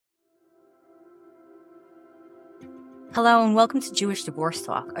Hello and welcome to Jewish Divorce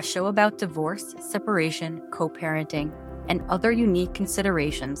Talk, a show about divorce, separation, co-parenting, and other unique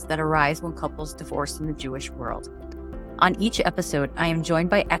considerations that arise when couples divorce in the Jewish world. On each episode, I am joined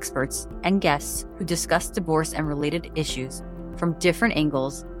by experts and guests who discuss divorce and related issues from different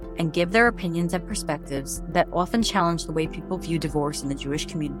angles and give their opinions and perspectives that often challenge the way people view divorce in the Jewish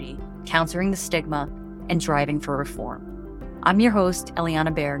community, countering the stigma, and driving for reform. I'm your host,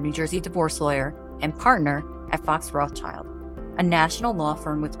 Eliana Baer, New Jersey divorce lawyer and partner at Fox Rothschild, a national law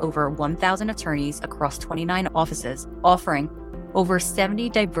firm with over 1,000 attorneys across 29 offices, offering over 70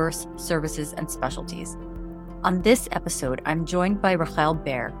 diverse services and specialties. On this episode, I'm joined by Rahel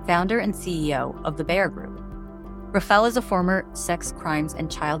Bayar, founder and CEO of the Bayar Group. Rahel is a former sex crimes and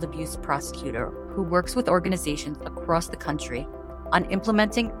child abuse prosecutor who works with organizations across the country on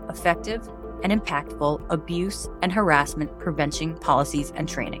implementing effective and impactful abuse and harassment prevention policies and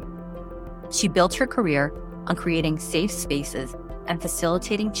training. She built her career on creating safe spaces and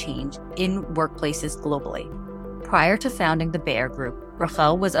facilitating change in workplaces globally. Prior to founding the Bayar Group,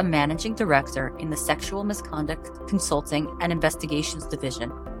 Rahel was a managing director in the Sexual Misconduct Consulting and Investigations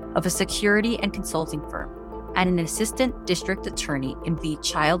Division of a security and consulting firm and an assistant district attorney in the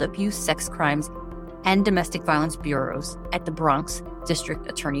Child Abuse, Sex Crimes, and Domestic Violence Bureaus at the Bronx District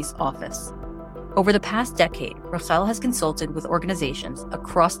Attorney's Office. Over the past decade, Rahel has consulted with organizations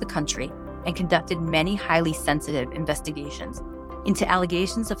across the country and conducted many highly sensitive investigations into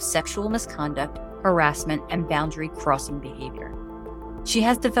allegations of sexual misconduct, harassment, and boundary-crossing behavior. She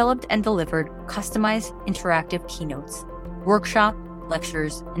has developed and delivered customized interactive keynotes, workshops,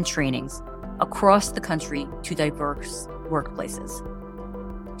 lectures, and trainings across the country to diverse workplaces.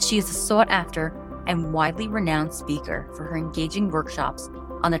 She is a sought-after and widely renowned speaker for her engaging workshops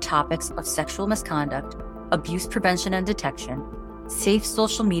on the topics of sexual misconduct, abuse prevention and detection, safe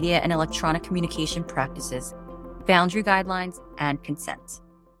social media and electronic communication practices, boundary guidelines, and consent.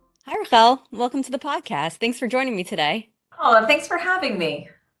 Hi, Rahel. Welcome to the podcast. Thanks for joining me today. Oh, thanks for having me.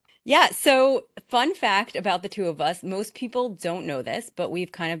 Yeah, so fun fact about the two of us, most people don't know this, but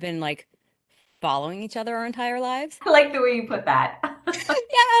we've kind of been following each other our entire lives. I like the way you put that.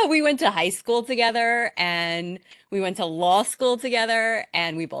 Yeah, we went to high school together and we went to law school together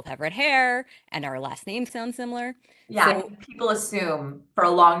and we both have red hair and our last names sound similar. Yeah, I think people assume for a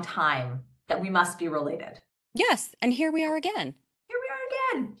long time that we must be related. Yes, and here we are again. Here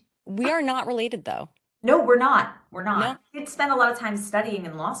we are again. We are not related though. No, we're not. We're not. No. We did spend a lot of time studying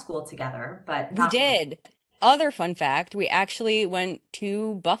in law school together, but We did. Other fun fact, we actually went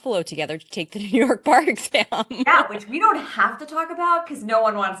to Buffalo together to take the New York bar exam. Yeah, which we don't have to talk about because no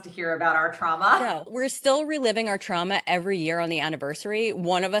one wants to hear about our trauma. No, we're still reliving our trauma every year on the anniversary.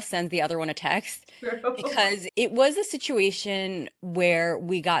 One of us sends the other one a text because it was a situation where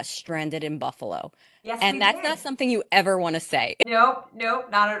we got stranded in Buffalo. Yes, and that's not something you ever want to say. Nope,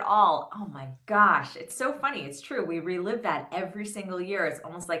 not at all. Oh my gosh, it's so funny. It's true. We relive that every single year. It's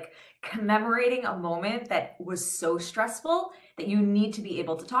almost like commemorating a moment that was so stressful that you need to be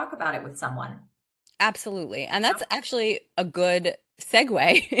able to talk about it with someone. Absolutely. And that's actually a good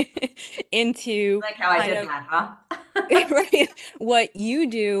segue into like how I did that, huh? Right, what you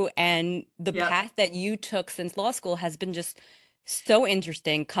do and the path that you took since law school has been just so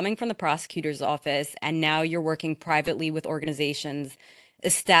interesting, coming from the prosecutor's office, and now you're working privately with organizations,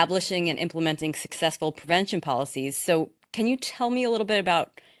 establishing and implementing successful prevention policies. So can you tell me a little bit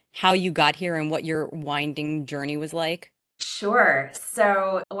about how you got here and what your winding journey was like? Sure.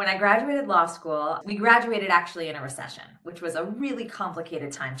 So when I graduated law school, we graduated actually in a recession, which was a really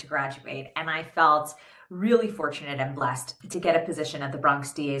complicated time to graduate. And I felt really fortunate and blessed to get a position at the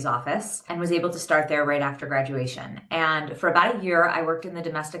Bronx DA's office and was able to start there right after graduation. And for about a year, I worked in the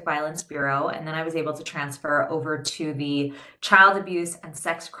Domestic Violence Bureau, and then I was able to transfer over to the Child Abuse and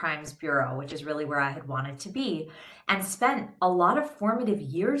Sex Crimes Bureau, which is really where I had wanted to be, and spent a lot of formative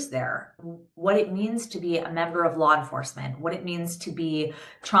years there. What it means to be a member of law enforcement, what it means to be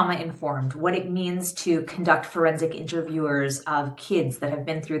trauma informed, what it means to conduct forensic interviewers of kids that have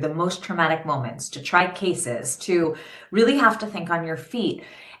been through the most traumatic moments, to try cases, to really have to think on your feet.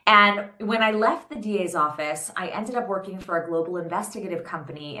 And when I left the DA's office, I ended up working for a global investigative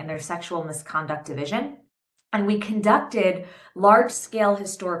company in their sexual misconduct division. And we conducted large-scale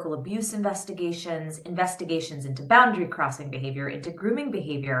historical abuse investigations into boundary crossing behavior, into grooming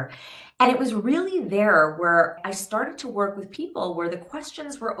behavior. And it was really there where I started to work with people where the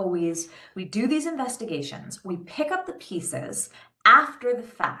questions were always, we do these investigations, we pick up the pieces after the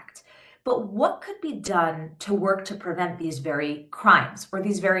fact, but what could be done to work to prevent these very crimes or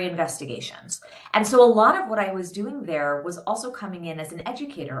these very investigations? And so a lot of what I was doing there was also coming in as an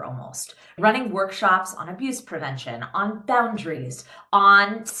educator almost, running workshops on abuse prevention, on boundaries,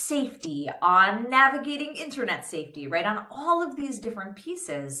 on safety, on navigating internet safety, right? On all of these different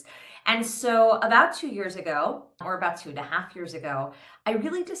pieces. And so about 2 years ago, or about 2.5 years ago, I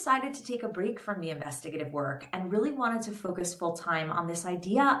really decided to take a break from the investigative work and really wanted to focus full time on this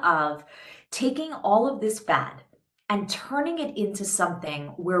idea of taking all of this bad and turning it into something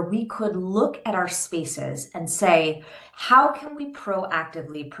where we could look at our spaces and say, how can we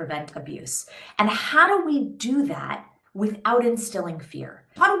proactively prevent abuse? And how do we do that without instilling fear?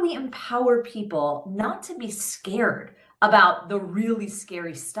 How do we empower people not to be scared about the really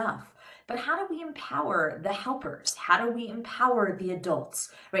scary stuff? But how do we empower the helpers? How do we empower the adults,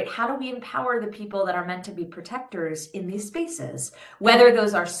 right? How do we empower the people that are meant to be protectors in these spaces? Whether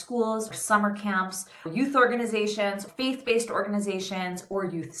those are schools, or summer camps, or youth organizations, faith-based organizations, or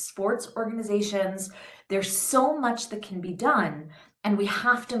youth sports organizations, there's so much that can be done, and we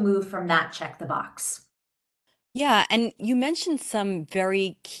have to move from that check the box. Yeah, and you mentioned some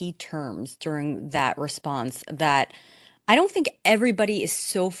very key terms during that response that I don't think everybody is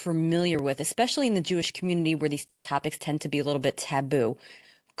so familiar with, especially in the Jewish community where these topics tend to be a little bit taboo.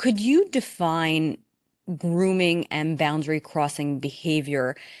 Could you define grooming and boundary crossing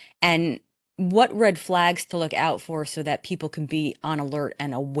behavior and what red flags to look out for so that people can be on alert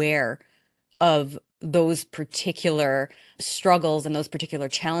and aware of those particular struggles and those particular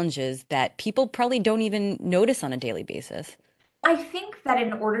challenges that people probably don't even notice on a daily basis? I think that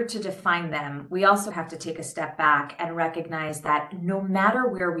in order to define them, we also have to take a step back and recognize that no matter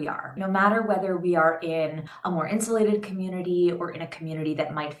where we are, no matter whether we are in a more insulated community or in a community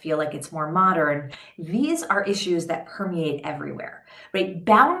that might feel like it's more modern, these are issues that permeate everywhere, right?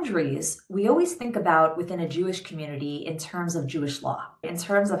 Boundaries, we always think about within a Jewish community in terms of Jewish law, in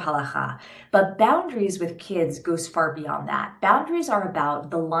terms of halacha, but boundaries with kids goes far beyond that. Boundaries are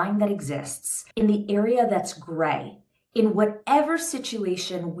about the line that exists in the area that's gray in whatever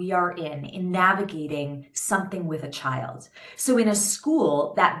situation we are in navigating something with a child. So in a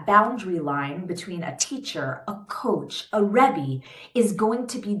school, that boundary line between a teacher, a coach, a rebbe is going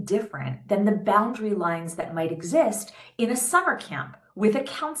to be different than the boundary lines that might exist in a summer camp with a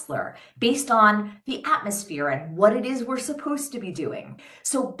counselor based on the atmosphere and what it is we're supposed to be doing.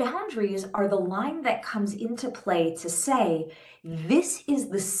 So boundaries are the line that comes into play to say, this is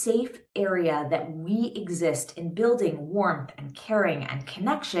the safe area that we exist in building warmth and caring and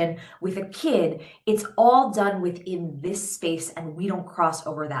connection with a kid. It's all done within this space and we don't cross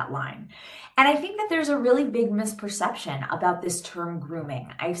over that line. And I think that there's a really big misperception about this term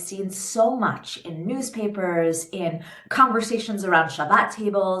grooming. I've seen so much in newspapers, in conversations around Shabbat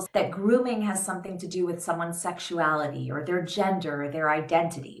tables, that grooming has something to do with someone's sexuality or their gender or their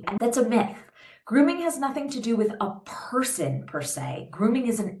identity. And that's a myth. Grooming has nothing to do with a person per se. Grooming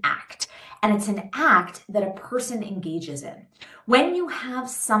is an act, and it's an act that a person engages in. When you have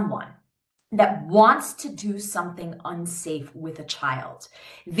someone that wants to do something unsafe with a child,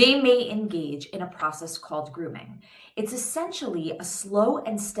 they may engage in a process called grooming. It's essentially a slow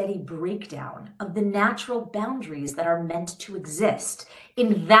and steady breakdown of the natural boundaries that are meant to exist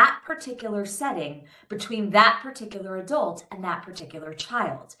in that particular setting between that particular adult and that particular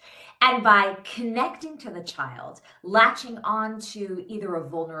child. And by connecting to the child, latching on to either a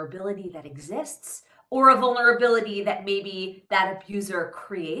vulnerability that exists or a vulnerability that maybe that abuser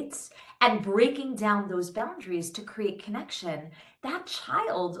creates, and breaking down those boundaries to create connection, that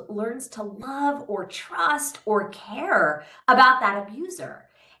child learns to love or trust or care about that abuser.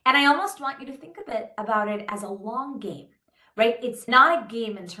 And I almost want you to think a bit about it as a long game, right? It's not a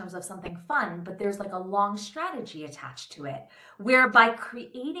game in terms of something fun, but there's like a long strategy attached to it, where by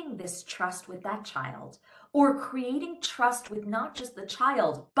creating this trust with that child, or creating trust with not just the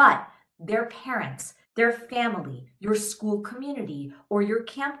child, but their parents, their family, your school community, or your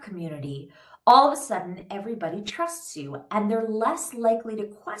camp community, all of a sudden everybody trusts you and they're less likely to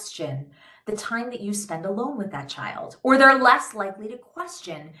question the time that you spend alone with that child, or they're less likely to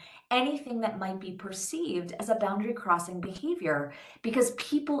question anything that might be perceived as a boundary crossing behavior because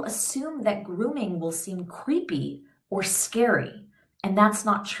people assume that grooming will seem creepy or scary, and that's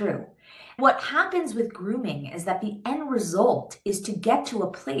not true. What happens with grooming is that the end result is to get to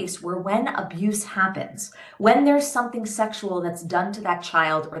a place where when abuse happens, when there's something sexual that's done to that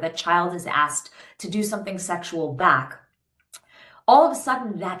child or that child is asked to do something sexual back, all of a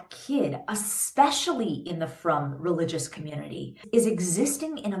sudden that kid, especially in the frum religious community, is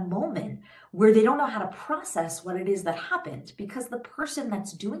existing in a moment where they don't know how to process what it is that happened because the person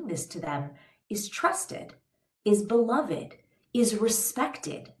that's doing this to them is trusted, is beloved, is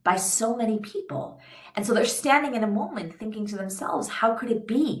respected by so many people. And so they're standing in a moment thinking to themselves, how could it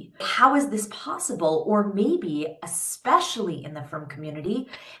be? How is this possible? Or maybe, especially in the frum community,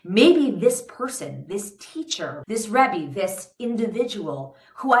 maybe this person, this teacher, this Rebbe, this individual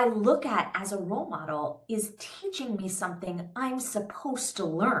who I look at as a role model is teaching me something I'm supposed to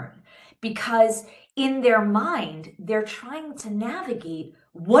learn. Because in their mind, they're trying to navigate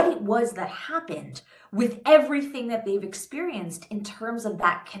what it was that happened with everything that they've experienced in terms of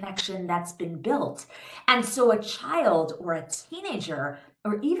that connection that's been built. And so a child or a teenager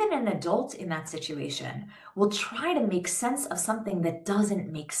or even an adult in that situation will try to make sense of something that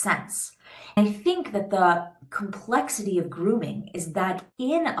doesn't make sense. I think that the complexity of grooming is that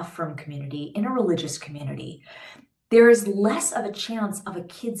in a frum community, in a religious community, there is less of a chance of a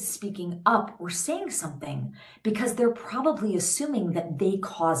kid speaking up or saying something because they're probably assuming that they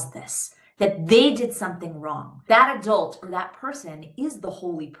caused this, that they did something wrong. That adult or that person is the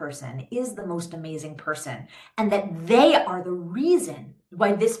holy person, is the most amazing person, and that they are the reason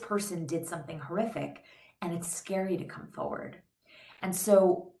why this person did something horrific, and it's scary to come forward. And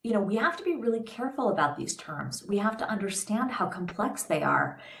so, we have to be really careful about these terms. We have to understand how complex they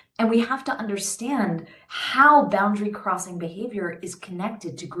are. And we have to understand how boundary crossing behavior is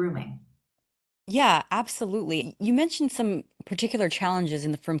connected to grooming. Yeah, absolutely. You mentioned some particular challenges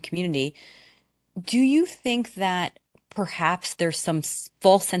in the frum community. Do you think that perhaps there's some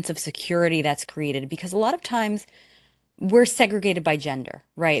false sense of security that's created? Because a lot of times we're segregated by gender,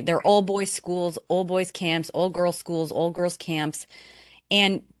 right? They're all boys schools, all boys camps, all girls schools, all girls camps.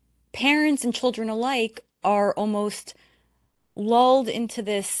 And parents and children alike are almost lulled into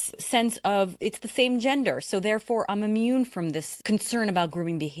this sense of it's the same gender. So therefore, I'm immune from this concern about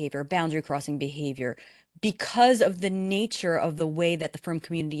grooming behavior, boundary crossing behavior, because of the nature of the way that the frum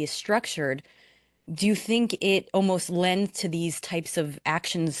community is structured. Do you think it almost lends to these types of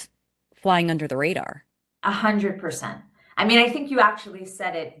actions flying under the radar? 100%. I mean, I think you actually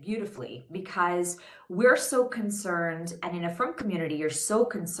said it beautifully because we're so concerned, and in a frum community, you're so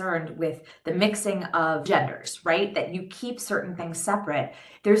concerned with the mixing of genders, right? That you keep certain things separate.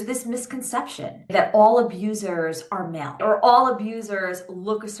 There's this misconception that all abusers are male or all abusers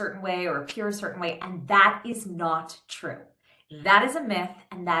look a certain way or appear a certain way, and that is not true. That is a myth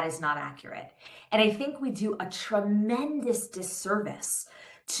and that is not accurate. And I think we do a tremendous disservice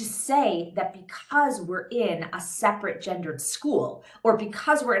to say that because we're in a separate gendered school, or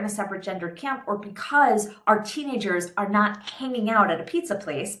because we're in a separate gendered camp, or because our teenagers are not hanging out at a pizza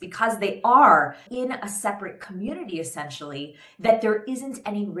place, because they are in a separate community, essentially, that there isn't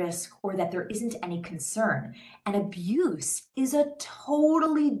any risk or that there isn't any concern. And abuse is a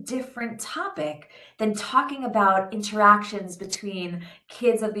totally different topic than talking about interactions between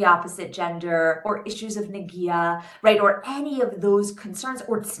kids of the opposite gender or issues of nagia, right? Or any of those concerns,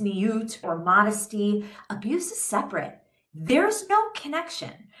 or tzniut or modesty. Abuse is separate. There's no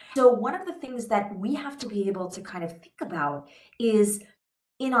connection. So one of the things that we have to be able to kind of think about is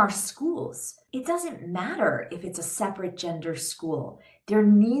in our schools, it doesn't matter if it's a separate gender school. There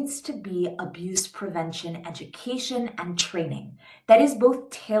needs to be abuse prevention education and training that is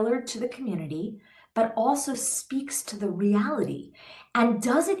both tailored to the community, but also speaks to the reality and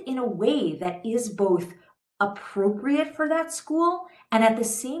does it in a way that is both appropriate for that school and at the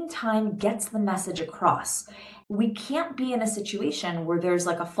same time gets the message across. We can't be in a situation where there's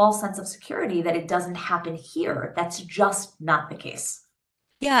like a false sense of security that it doesn't happen here. That's just not the case.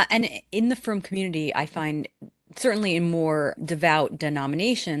 Yeah, and in the frum community, I find certainly in more devout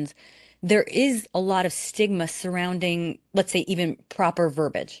denominations, there is a lot of stigma surrounding, let's say, even proper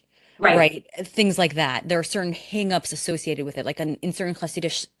verbiage, Right. right? Things like that. There are certain hang-ups associated with it. Like in certain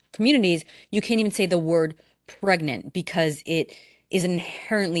Hasidic communities, you can't even say the word pregnant because it is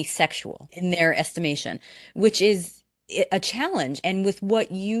inherently sexual in their estimation, which is a challenge. And with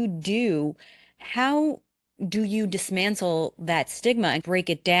what you do, how do you dismantle that stigma and break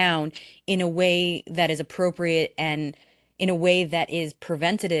it down in a way that is appropriate and in a way that is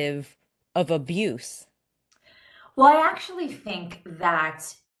preventative of abuse? Well, I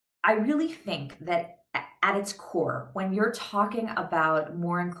really think that at its core, when you're talking about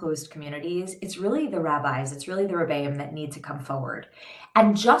more enclosed communities, it's really the rabbis, it's really the rebbeim that need to come forward.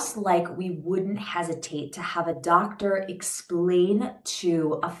 And just like we wouldn't hesitate to have a doctor explain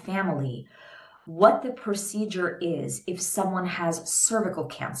to a family what the procedure is if someone has cervical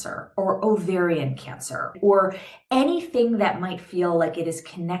cancer or ovarian cancer or anything that might feel like it is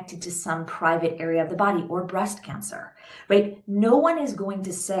connected to some private area of the body, or breast cancer, right? No one is going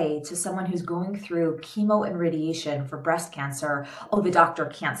to say to someone who's going through chemo and radiation for breast cancer, oh, the doctor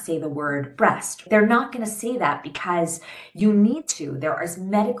can't say the word breast. They're not going to say that because you need to. There is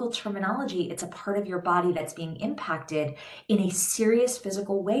medical terminology. It's a part of your body that's being impacted in a serious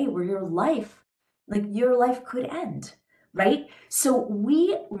physical way where your life could end. Right? So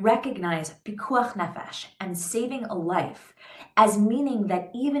we recognize pikuach nefesh and saving a life as meaning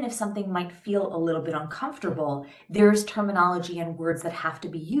that even if something might feel a little bit uncomfortable, there's terminology and words that have to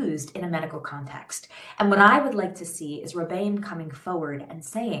be used in a medical context. And what I would like to see is Rabbeim coming forward and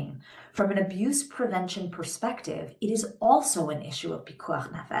saying, from an abuse prevention perspective, it is also an issue of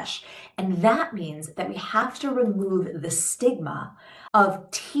pikuach nefesh. And that means that we have to remove the stigma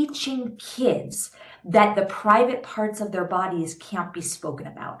of teaching kids that the private parts of their bodies can't be spoken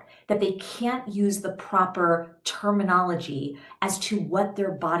about, that they can't use the proper terminology as to what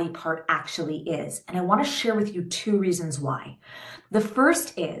their body part actually is. And I want to share with you 2 reasons why. The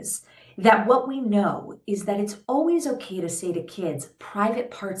first is that what we know is that it's always okay to say to kids, private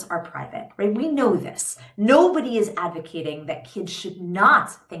parts are private, right? We know this. Nobody is advocating that kids should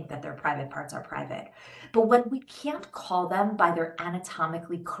not think that their private parts are private. But when we can't call them by their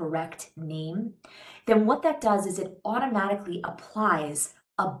anatomically correct name, then what that does is it automatically applies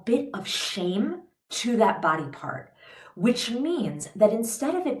a bit of shame to that body part, which means that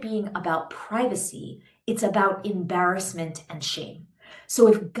instead of it being about privacy, it's about embarrassment and shame. So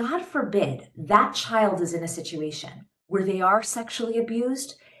if, God forbid, that child is in a situation where they are sexually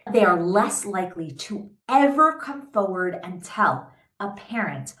abused, they are less likely to ever come forward and tell a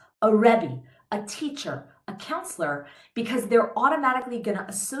parent, a rebbe, a teacher, a counselor, because they're automatically going to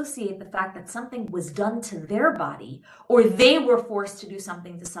associate the fact that something was done to their body, or they were forced to do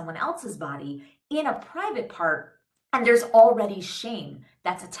something to someone else's body in a private part, and there's already shame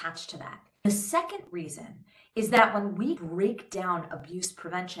that's attached to that. The second reason is that when we break down abuse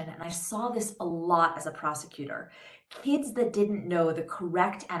prevention, and I saw this a lot as a prosecutor, kids that didn't know the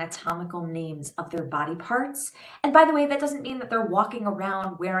correct anatomical names of their body parts, and by the way, that doesn't mean that they're walking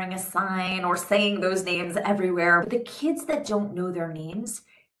around wearing a sign or saying those names everywhere, but the kids that don't know their names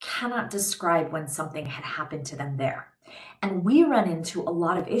cannot describe when something had happened to them there. And we run into a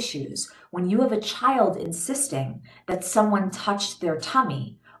lot of issues when you have a child insisting that someone touched their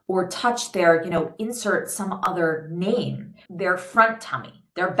tummy or touch their, insert some other name, their front tummy,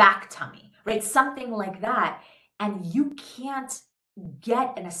 their back tummy, right? Something like that. And you can't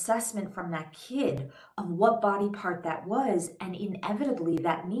get an assessment from that kid of what body part that was. And inevitably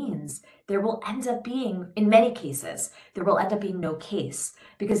that means there will end up being, in many cases, there will end up being no case,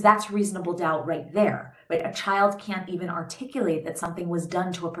 because that's reasonable doubt right there, right? A child can't even articulate that something was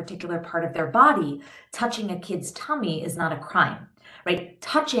done to a particular part of their body. Touching a kid's tummy is not a crime. Right?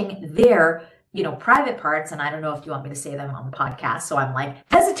 Touching their, private parts, and I don't know if you want me to say them on the podcast, so I'm like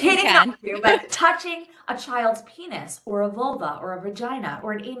hesitating not to, but touching a child's penis or a vulva or a vagina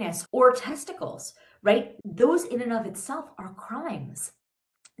or an anus or testicles, right? Those in and of itself are crimes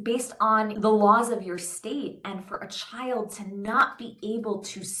based on the laws of your state. And for a child to not be able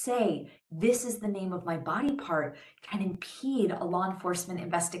to say, this is the name of my body part, can impede a law enforcement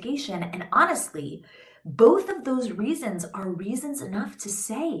investigation. And honestly, both of those reasons are reasons enough to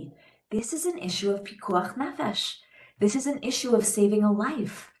say, this is an issue of pikuach nefesh. This is an issue of saving a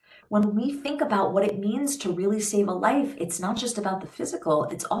life. When we think about what it means to really save a life, it's not just about the physical,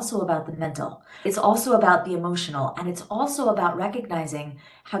 it's also about the mental. It's also about the emotional, and it's also about recognizing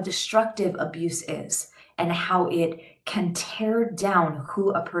how destructive abuse is and how it can tear down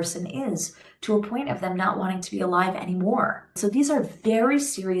who a person is to a point of them not wanting to be alive anymore. So these are very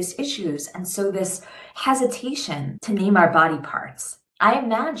serious issues. And so this hesitation to name our body parts, I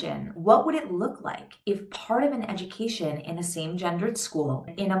imagine, what would it look like if part of an education in a same-gendered school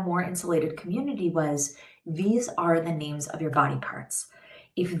in a more insulated community was, these are the names of your body parts.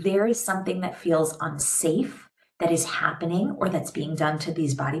 If there is something that feels unsafe that is happening or that's being done to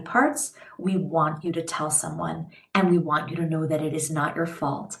these body parts, we want you to tell someone, and we want you to know that it is not your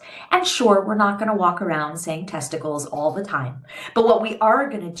fault. And sure, we're not going to walk around saying testicles all the time, but what we are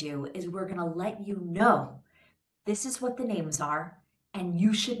going to do is we're going to let you know this is what the names are, and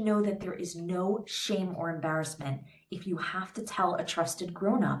you should know that there is no shame or embarrassment if you have to tell a trusted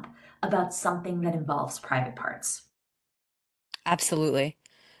grown-up about something that involves private parts. Absolutely.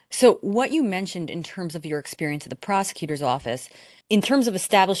 So, what you mentioned in terms of your experience at the prosecutor's office, in terms of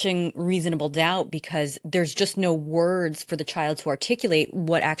establishing reasonable doubt, because there's just no words for the child to articulate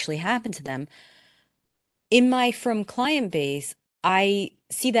what actually happened to them. In my from client base, I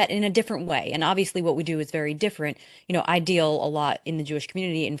see that in a different way. And obviously what we do is very different. You know, I deal a lot in the Jewish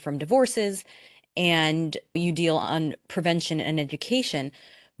community and from divorces, and you deal on prevention and education.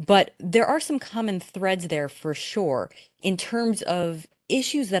 But there are some common threads there for sure in terms of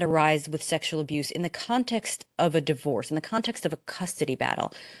issues that arise with sexual abuse in the context of a divorce, in the context of a custody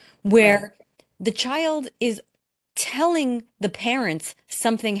battle, Right. where the child is telling the parents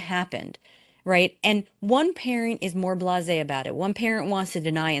something happened, right? And one parent is more blasé about it. One parent wants to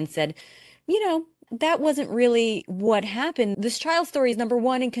deny and said, you know, that wasn't really what happened. This child story is number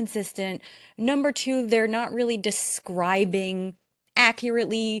one, inconsistent. Number two, they're not really describing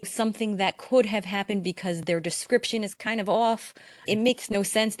accurately something that could have happened because their description is kind of off. It makes no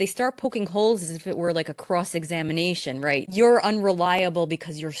sense. They start poking holes as if it were like a cross-examination, right? You're unreliable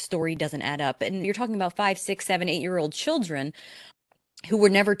because your story doesn't add up. And you're talking about 5, 6, 7, 8-year-old children who were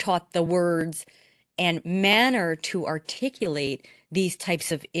never taught the words and manner to articulate these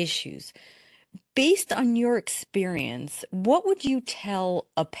types of issues. Based on your experience, what would you tell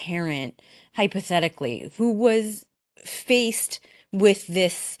a parent, hypothetically, who was faced with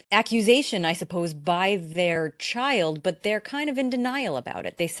this accusation, I suppose, by their child, but they're kind of in denial about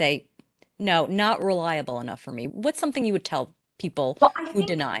it? They say, no, not reliable enough for me. What's something you would tell people Well, who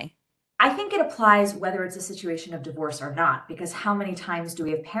deny? I think it applies whether it's a situation of divorce or not, because how many times do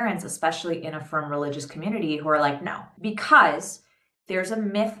we have parents, especially in a firm religious community, who are like, no, because there's a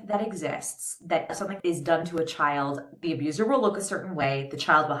myth that exists that something is done to a child, the abuser will look a certain way, the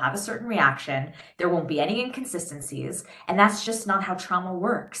child will have a certain reaction, there won't be any inconsistencies, and that's just not how trauma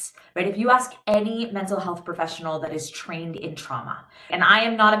works, right? If you ask any mental health professional that is trained in trauma, and I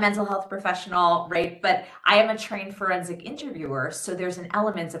am not a mental health professional, right? But I am a trained forensic interviewer, so there's an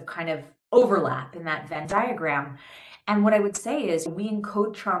element of kind of overlap in that Venn diagram. And what I would say is we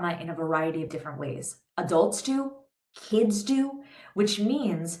encode trauma in a variety of different ways. Adults do, kids do, which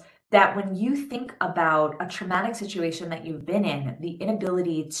means that when you think about a traumatic situation that you've been in, the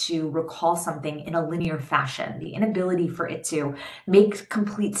inability to recall something in a linear fashion, the inability for it to make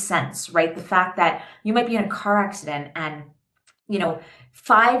complete sense, right? The fact that you might be in a car accident and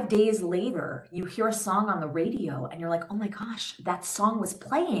 5 days later, you hear a song on the radio and you're like, oh my gosh, that song was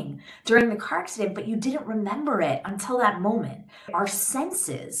playing during the car accident, but you didn't remember it until that moment. Our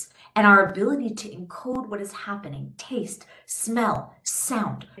senses and our ability to encode what is happening, taste, smell,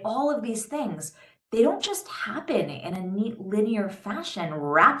 sound, all of these things, they don't just happen in a neat linear fashion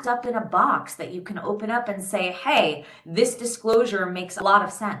wrapped up in a box that you can open up and say, hey, this disclosure makes a lot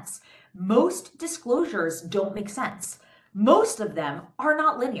of sense. Most disclosures don't make sense. Most of them are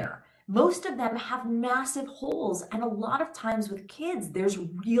not linear. Most of them have massive holes. And a lot of times with kids, there's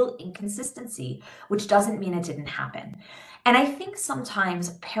real inconsistency, which doesn't mean it didn't happen. And I think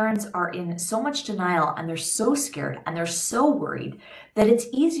sometimes parents are in so much denial and they're so scared and they're so worried that it's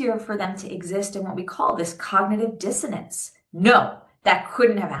easier for them to exist in what we call this cognitive dissonance. No, that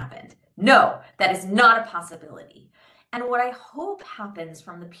couldn't have happened. No, that is not a possibility. And what I hope happens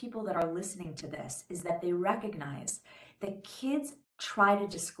from the people that are listening to this is that they recognize that kids try to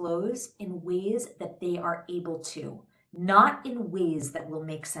disclose in ways that they are able to, not in ways that will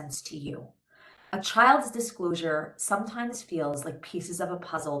make sense to you. A child's disclosure sometimes feels like pieces of a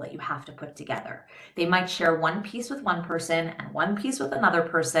puzzle that you have to put together. They might share one piece with one person and one piece with another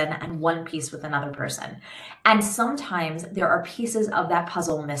person and one piece with another person. And sometimes there are pieces of that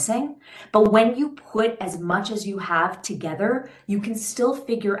puzzle missing, but when you put as much as you have together, you can still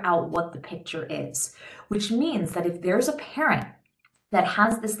figure out what the picture is, which means that if there's a parent that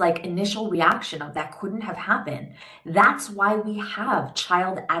has this like initial reaction of that couldn't have happened. That's why we have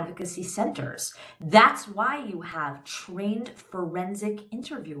child advocacy centers. That's why you have trained forensic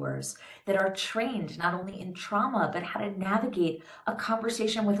interviewers that are trained not only in trauma, but how to navigate a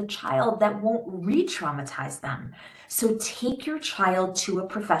conversation with a child that won't re-traumatize them. So take your child to a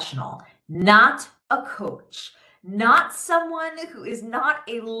professional, not a coach, not someone who is not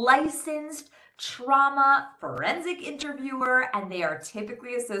a licensed trauma forensic interviewer, and they are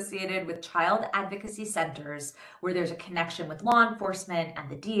typically associated with child advocacy centers where there's a connection with law enforcement and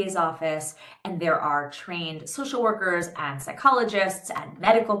the DA's office, and there are trained social workers and psychologists and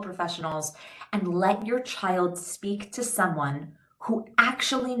medical professionals, and let your child speak to someone who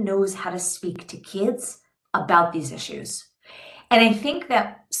actually knows how to speak to kids about these issues. And I think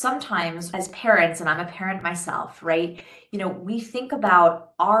that sometimes as parents, and I'm a parent myself, right? We think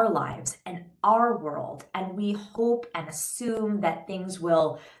about our lives and our world, and we hope and assume that things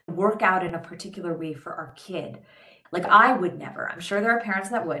will work out in a particular way for our kid. Like I would never, I'm sure there are parents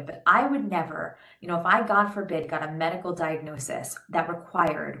that would, but I would never, if I, God forbid, got a medical diagnosis that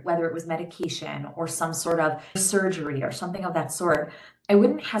required, whether it was medication or some sort of surgery or something of that sort, I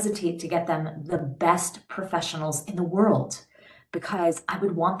wouldn't hesitate to get them the best professionals in the world because I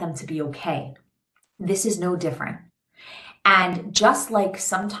would want them to be okay. This is no different. And just like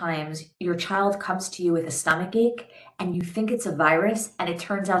sometimes your child comes to you with a stomach ache and you think it's a virus and it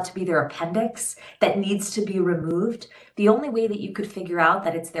turns out to be their appendix that needs to be removed, the only way that you could figure out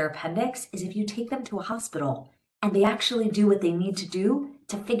that it's their appendix is if you take them to a hospital and they actually do what they need to do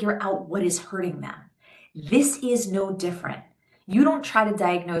to figure out what is hurting them. This is no different. You don't try to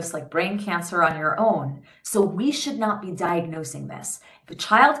diagnose like brain cancer on your own, so we should not be diagnosing this. If a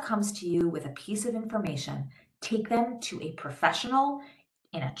child comes to you with a piece of information, take them to a professional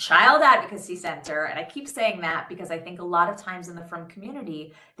in a child advocacy center. And I keep saying that because I think a lot of times in the frum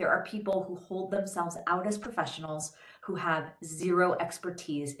community, there are people who hold themselves out as professionals who have zero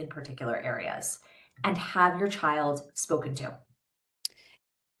expertise in particular areas, and have your child spoken to.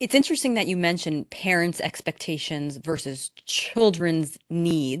 It's interesting that you mentioned parents' expectations versus children's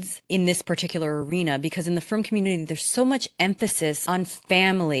needs in this particular arena, because in the frum community, there's so much emphasis on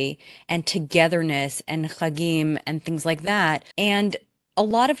family and togetherness and chagim and things like that. And a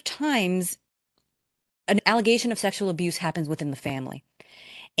lot of times, an allegation of sexual abuse happens within the family,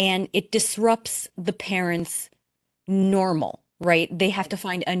 and it disrupts the parents' normal, right? They have to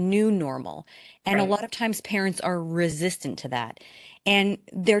find a new normal. And a Right. lot of times parents are resistant to that. And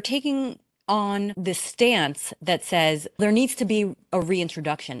they're taking on this stance that says there needs to be a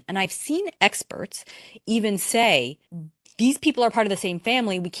reintroduction. And I've seen experts even say, these people are part of the same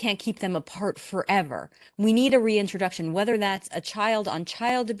family. We can't keep them apart forever. We need a reintroduction, whether that's a child on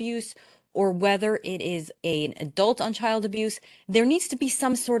child abuse or whether it is an adult on child abuse. There needs to be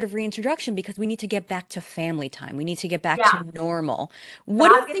some sort of reintroduction because we need to get back to family time. We need to get back Yeah. to normal. But What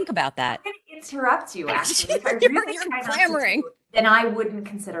do you think about that? I'm going to interrupt you, actually. If I You're really try not to clamoring. then I wouldn't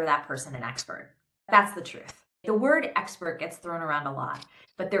consider that person an expert. That's the truth. The word expert gets thrown around a lot,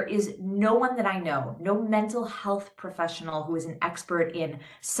 but there is no one that I know, no mental health professional who is an expert in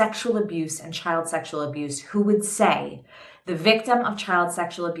sexual abuse and child sexual abuse who would say the victim of child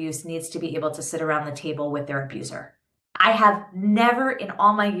sexual abuse needs to be able to sit around the table with their abuser. I have never in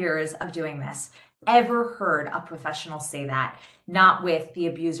all my years of doing this ever heard a professional say that, not with the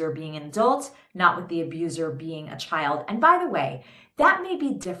abuser being an adult, not with the abuser being a child. And by the way, that may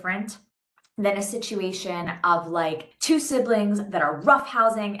be different than a situation of like two siblings that are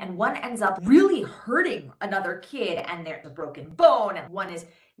roughhousing and one ends up really hurting another kid and there's a broken bone and one is,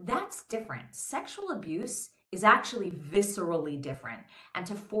 that's different. Sexual abuse is actually viscerally different. And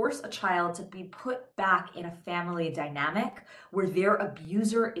to force a child to be put back in a family dynamic where their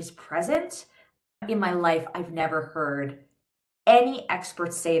abuser is present, in my life, I've never heard any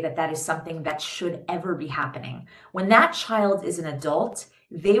experts say that that is something that should ever be happening. When that child is an adult,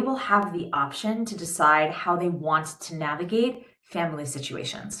 they will have the option to decide how they want to navigate family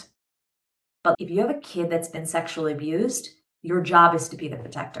situations. But if you have a kid that's been sexually abused, your job is to be the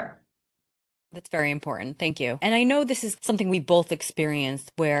protector. That's very important. Thank you. And I know this is something we both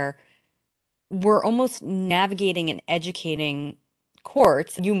experienced where we're almost navigating and educating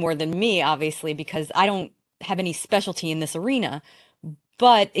courts, you more than me, obviously, because I don't have any specialty in this arena,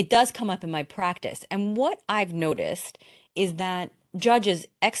 but it does come up in my practice. And what I've noticed is that judges,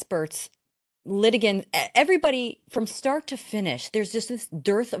 experts, litigants, everybody from start to finish, there's just this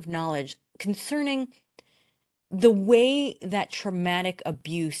dearth of knowledge concerning the way that traumatic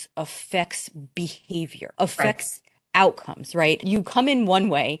abuse affects behavior, affects outcomes, right? You come in one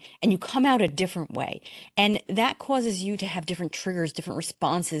way and you come out a different way. And that causes you to have different triggers, different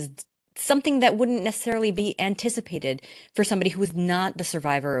responses, something that wouldn't necessarily be anticipated for somebody who is not the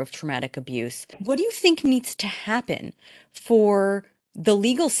survivor of traumatic abuse. What do you think needs to happen for the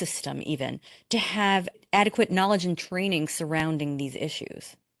legal system even to have adequate knowledge and training surrounding these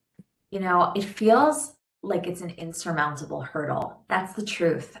issues? You know, it feels like it's an insurmountable hurdle. That's the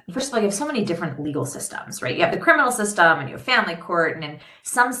truth. First of all, you have so many different legal systems, right? You have the criminal system and you have family court, and in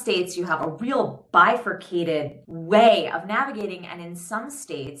some states you have a real bifurcated way of navigating, and in some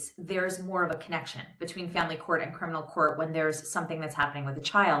states there's more of a connection between family court and criminal court when there's something that's happening with a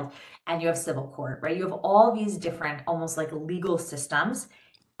child, and you have civil court, right? You have all these different, almost like legal systems.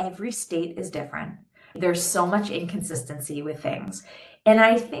 Every state is different. There's so much inconsistency with things. And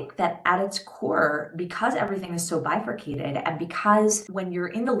I think that at its core, because everything is so bifurcated, and because when you're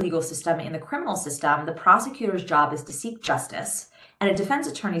in the legal system, in the criminal system, the prosecutor's job is to seek justice, and a defense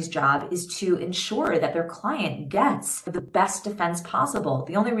attorney's job is to ensure that their client gets the best defense possible.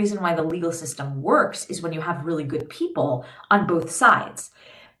 The only reason why the legal system works is when you have really good people on both sides.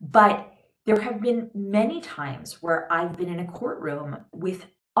 But there have been many times where I've been in a courtroom with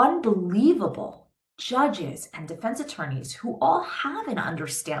unbelievable judges and defense attorneys who all have an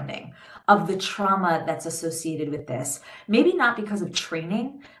understanding of the trauma that's associated with this. Maybe not because of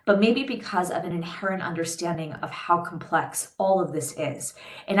training, but maybe because of an inherent understanding of how complex all of this is.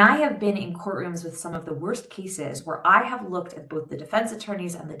 And I have been in courtrooms with some of the worst cases where I have looked at both the defense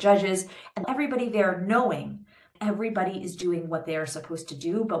attorneys and the judges and everybody there knowing everybody is doing what they are supposed to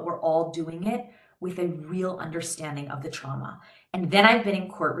do, but we're all doing it with a real understanding of the trauma. And then I've been in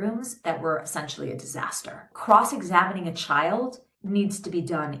courtrooms that were essentially a disaster. Cross-examining a child needs to be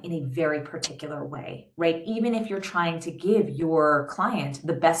done in a very particular way, right? Even if you're trying to give your client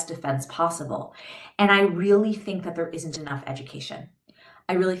the best defense possible. And I really think that there isn't enough education.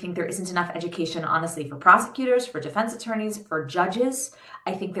 I really think there isn't enough education, honestly, for prosecutors, for defense attorneys, for judges.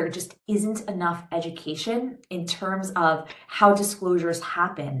 I think there just isn't enough education in terms of how disclosures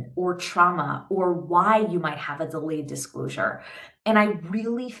happen or trauma or why you might have a delayed disclosure. And I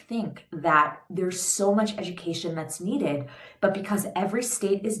really think that there's so much education that's needed, but because every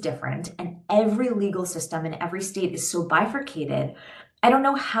state is different and every legal system in every state is so bifurcated, I don't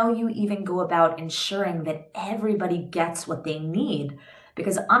know how you even go about ensuring that everybody gets what they need.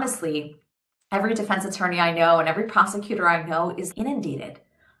 Because honestly, every defense attorney I know and every prosecutor I know is inundated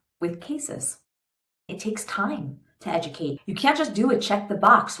with cases. It takes time to educate. You can't just do a check the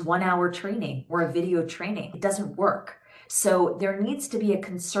box 1 hour training or a video training. It doesn't work. So there needs to be a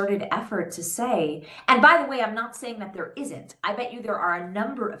concerted effort to say, and by the way, I'm not saying that there isn't. I bet you there are a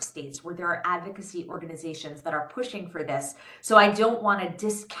number of states where there are advocacy organizations that are pushing for this. So I don't want to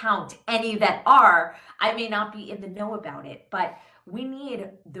discount any that are. I may not be in the know about it, but we need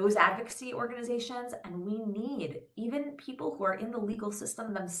those advocacy organizations, and we need even people who are in the legal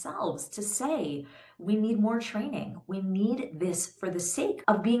system themselves to say, we need more training. We need this for the sake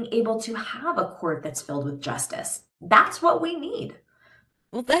of being able to have a court that's filled with justice. That's what we need.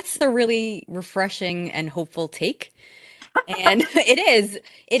 Well, that's a really refreshing and hopeful take. And it is.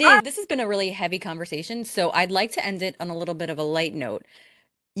 It is. This has been a really heavy conversation, so I'd like to end it on a little bit of a light note.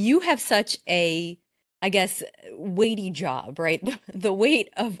 You have such a, I guess, weighty job, right? The weight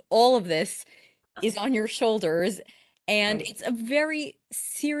of all of this is on your shoulders, and Right. it's a very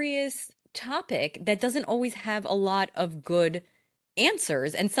serious topic that doesn't always have a lot of good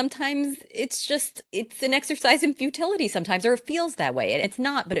answers. And sometimes it's an exercise in futility sometimes, or it feels that way. And it's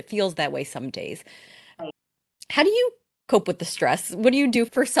not, but it feels that way some days. How do you cope with the stress? What do you do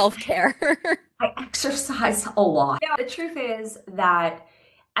for self-care? I exercise a lot. Yeah, the truth is that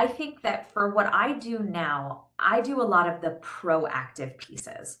I think that for what I do now, I do a lot of the proactive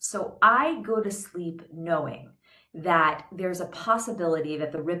pieces. So I go to sleep knowing that there's a possibility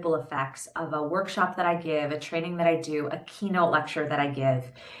that the ripple effects of a workshop that I give, a training that I do, a keynote lecture that I give,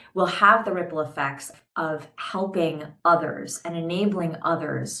 will have the ripple effects of helping others and enabling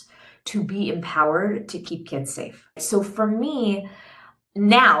others to be empowered to keep kids safe. So for me,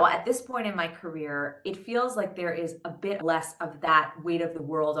 now, at this point in my career, it feels like there is a bit less of that weight of the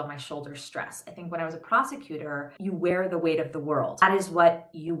world on my shoulders stress. I think when I was a prosecutor, you wear the weight of the world. That is what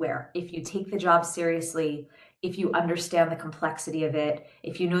you wear. If you take the job seriously, if you understand the complexity of it,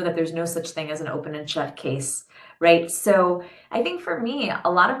 if you know that there's no such thing as an open and shut case, right? So I think for me, a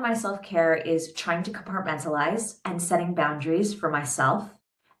lot of my self-care is trying to compartmentalize and setting boundaries for myself,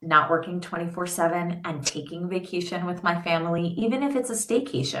 not working 24/7 and taking vacation with my family, even if it's a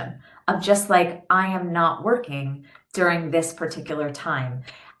staycation, of just like, I am not working during this particular time.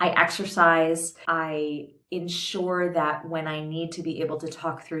 I exercise. I ensure that when I need to be able to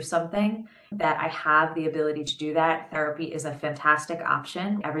talk through something, that I have the ability to do that. Therapy is a fantastic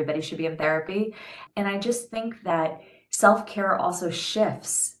option. Everybody should be in therapy. And I just think that self-care also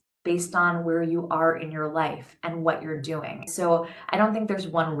shifts based on where you are in your life and what you're doing. So I don't think there's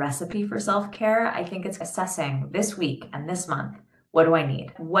one recipe for self-care. I think it's assessing this week and this month, what do I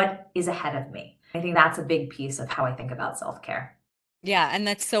need? What is ahead of me? I think that's a big piece of how I think about self-care. Yeah, and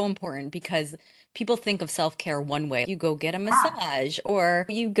that's so important because people think of self-care one way. You go get a Yeah, massage or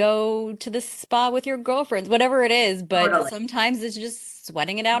you go to the spa with your girlfriends, whatever it is, but totally. sometimes it's just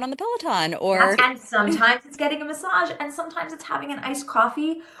sweating it out on the Peloton Yes, or and sometimes it's getting a massage, and sometimes it's having an iced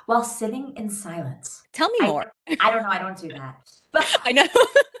coffee while sitting in silence. tell me I more. I don't know, I don't do that. But I know.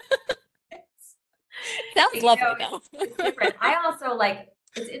 Sounds lovely though. it's different. I also like,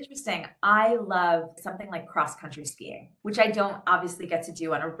 it's interesting. I love something like cross country skiing, which I don't obviously get to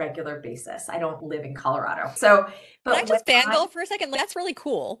do on a regular basis. I don't live in Colorado. So, Can I but when just I, fangirl for a second? Like, that's really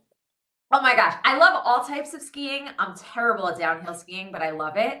cool. oh my gosh, I love all types of skiing. I'm terrible at downhill skiing, but I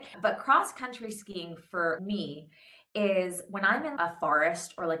love it. But cross country skiing for me is when I'm in a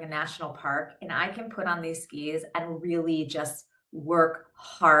forest or like a national park and I can put on these skis and really just work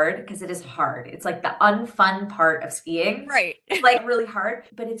hard, because it is hard. It's like the unfun part of skiing. Right. It's like really hard,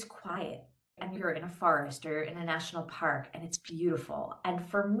 but it's quiet. And you're in a forest or in a national park and it's beautiful. And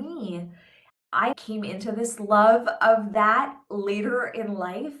for me, I came into this love of that later in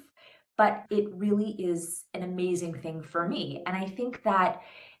life, but it really is an amazing thing for me. And I think that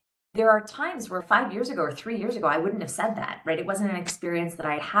there are times where 5 years ago or 3 years ago, I wouldn't have said that, right? It wasn't an experience that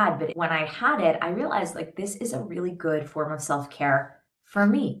I had, but when I had it, I realized like this is a really good form of self-care for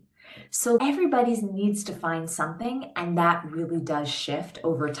me. So everybody needs to find something, and that really does shift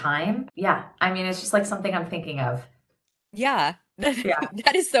over time. Yeah. I mean, it's just like something I'm thinking of. Yeah. Yeah.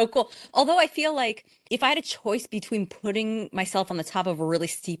 That is so cool. Although I feel like if I had a choice between putting myself on the top of a really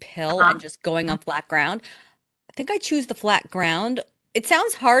steep hill and just going on flat ground, I think I choose the flat ground. It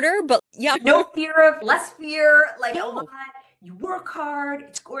sounds harder, but yeah. No fear of, less fear, like a No. lot. You work hard.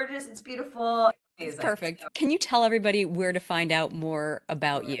 It's gorgeous. It's beautiful. It's Amazing. perfect. Can you tell everybody where to find out more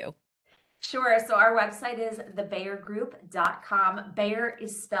about you? Sure. So our website is thebayargroup.com. Bayer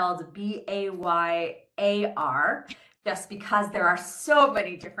is spelled Bayar, just because there are so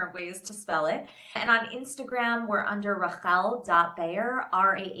many different ways to spell it. And on Instagram, we're under Rahel.Bayar,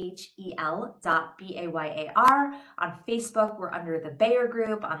 Rahel.Bayar. On Facebook, we're under the Bayar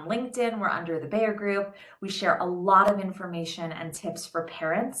Group. On LinkedIn, we're under the Bayar Group. We share a lot of information and tips for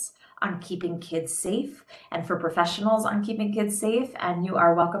parents on keeping kids safe and for professionals on keeping kids safe. And you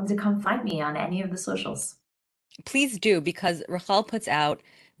are welcome to come find me on any of the socials. Please do, because Rahel puts out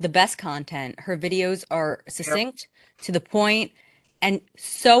the best content. Her videos are succinct, to the point, and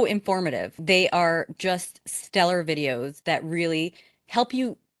so informative. They are just stellar videos that really help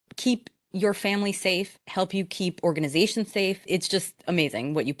you keep your family safe, help you keep organizations safe. It's just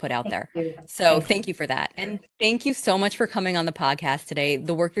amazing what you put out there. So thank you for that. And thank you so much for coming on the podcast today.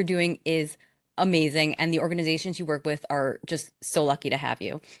 The work you're doing is amazing, and the organizations you work with are just so lucky to have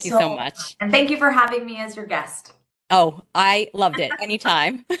you. Thank you so much. And thank you for having me as your guest. Oh, I loved it.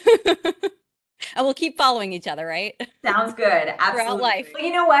 Anytime. And we'll keep following each other, right? Sounds good. Absolutely. Throughout life. Well,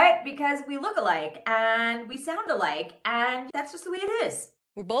 you know what? Because we look alike and we sound alike, and that's just the way it is.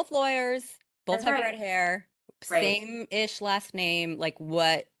 We're both lawyers, both That's have right. red hair, Right. same-ish last name. Like,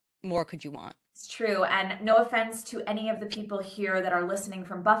 what more could you want? It's true. And no offense to any of the people here that are listening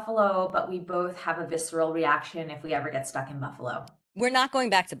from Buffalo, but we both have a visceral reaction if we ever get stuck in Buffalo. We're not going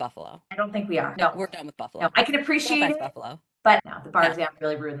back to Buffalo. I don't think we are. No. We're done with Buffalo. No, I can No appreciate offense, it, Buffalo. but no, the bar exam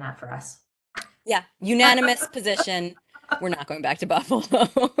really ruined that for us. Yeah, unanimous position. We're not going back to Buffalo.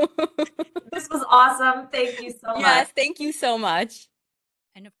 This was awesome. Thank you so much. Yes, thank you so much.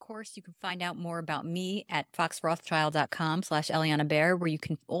 And of course, you can find out more about me at foxrothschild.com/Eliana Baer, where you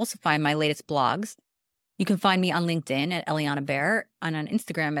can also find my latest blogs. You can find me on LinkedIn at Eliana Baer and on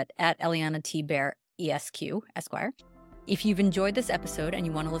Instagram at Eliana T. Baer, ESQ, Esquire. If you've enjoyed this episode and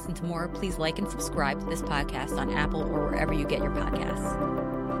you want to listen to more, please like and subscribe to this podcast on Apple or wherever you get your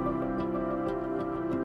podcasts.